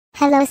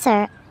Hello,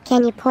 sir.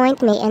 Can you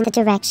point me in the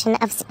direction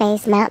of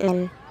Space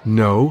Mountain?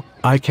 No,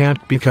 I can't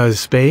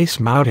because Space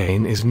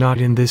Mountain is not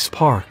in this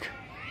park.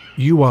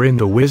 You are in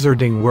the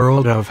wizarding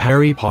world of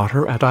Harry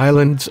Potter at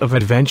Islands of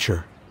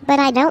Adventure. But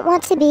I don't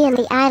want to be in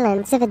the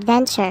Islands of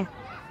Adventure.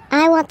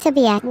 I want to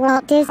be at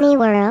Walt Disney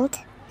World.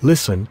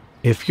 Listen,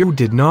 if you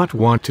did not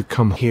want to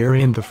come here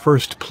in the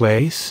first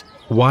place,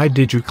 why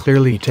did you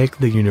clearly take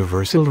the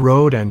Universal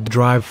Road and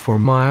drive for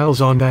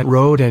miles on that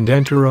road and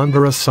enter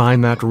under a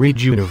sign that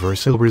reads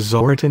Universal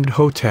Resort and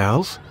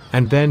Hotels,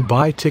 and then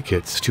buy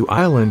tickets to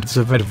Islands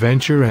of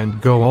Adventure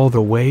and go all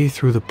the way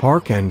through the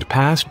park and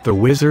past the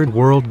Wizard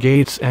World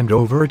gates and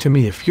over to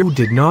me if you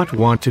did not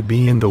want to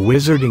be in the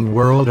wizarding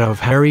world of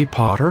Harry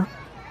Potter?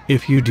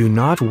 If you do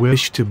not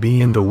wish to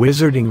be in the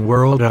wizarding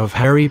world of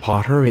Harry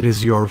Potter, it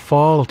is your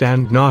fault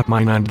and not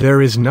mine, and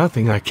there is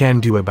nothing I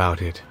can do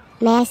about it.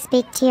 May I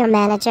speak to your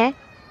manager?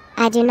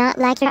 I do not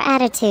like your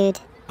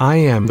attitude. I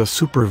am the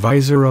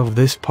supervisor of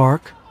this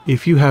park.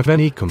 If you have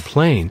any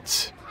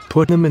complaints,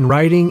 put them in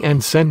writing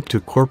and send to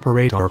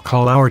corporate or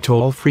call our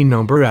toll-free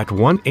number at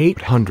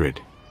 1-800.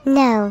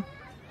 No,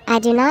 I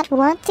do not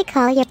want to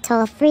call your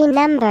toll-free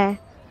number.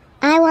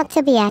 I want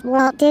to be at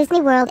Walt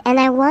Disney World and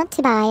I want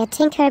to buy a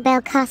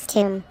Tinkerbell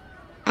costume.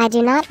 I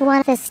do not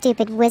want this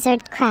stupid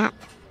wizard crap.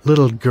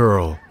 Little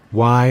girl,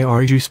 why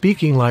are you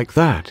speaking like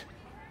that?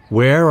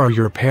 Where are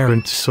your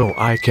parents so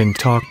I can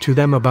talk to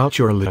them about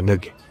your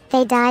linig?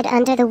 They died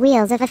under the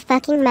wheels of a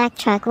fucking Mack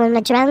truck when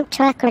a drunk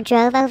trucker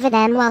drove over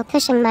them while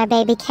pushing my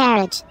baby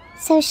carriage.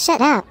 So shut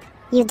up.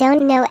 You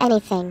don't know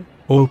anything.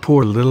 Oh,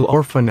 poor little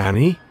orphan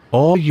Annie.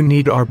 All you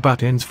need are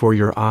buttons for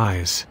your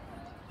eyes.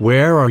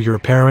 Where are your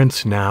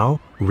parents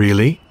now?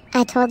 Really?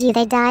 I told you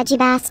they died, you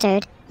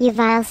bastard. You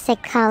vile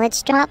sick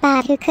college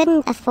dropout who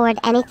couldn't afford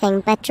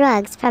anything but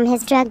drugs from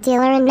his drug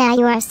dealer, and now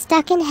you are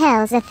stuck in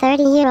hell as a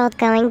 30-year-old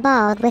going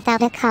bald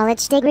without a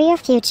college degree or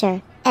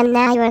future. And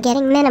now you are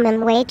getting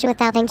minimum wage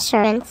without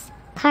insurance.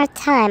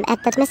 Part-time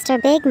at the Mr.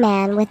 Big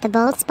Man with the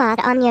bald spot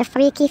on your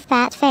freaky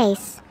fat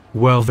face.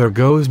 Well, there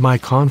goes my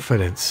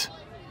confidence.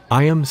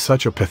 I am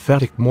such a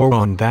pathetic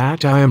moron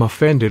that I am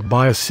offended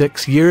by a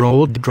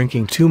 6-year-old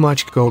drinking too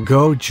much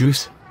go-go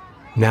juice.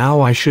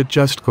 Now I should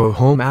just go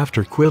home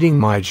after quitting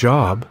my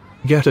job,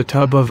 get a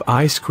tub of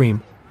ice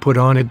cream, put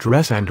on a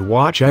dress and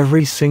watch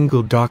every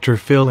single Dr.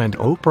 Phil and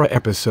Oprah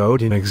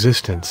episode in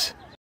existence.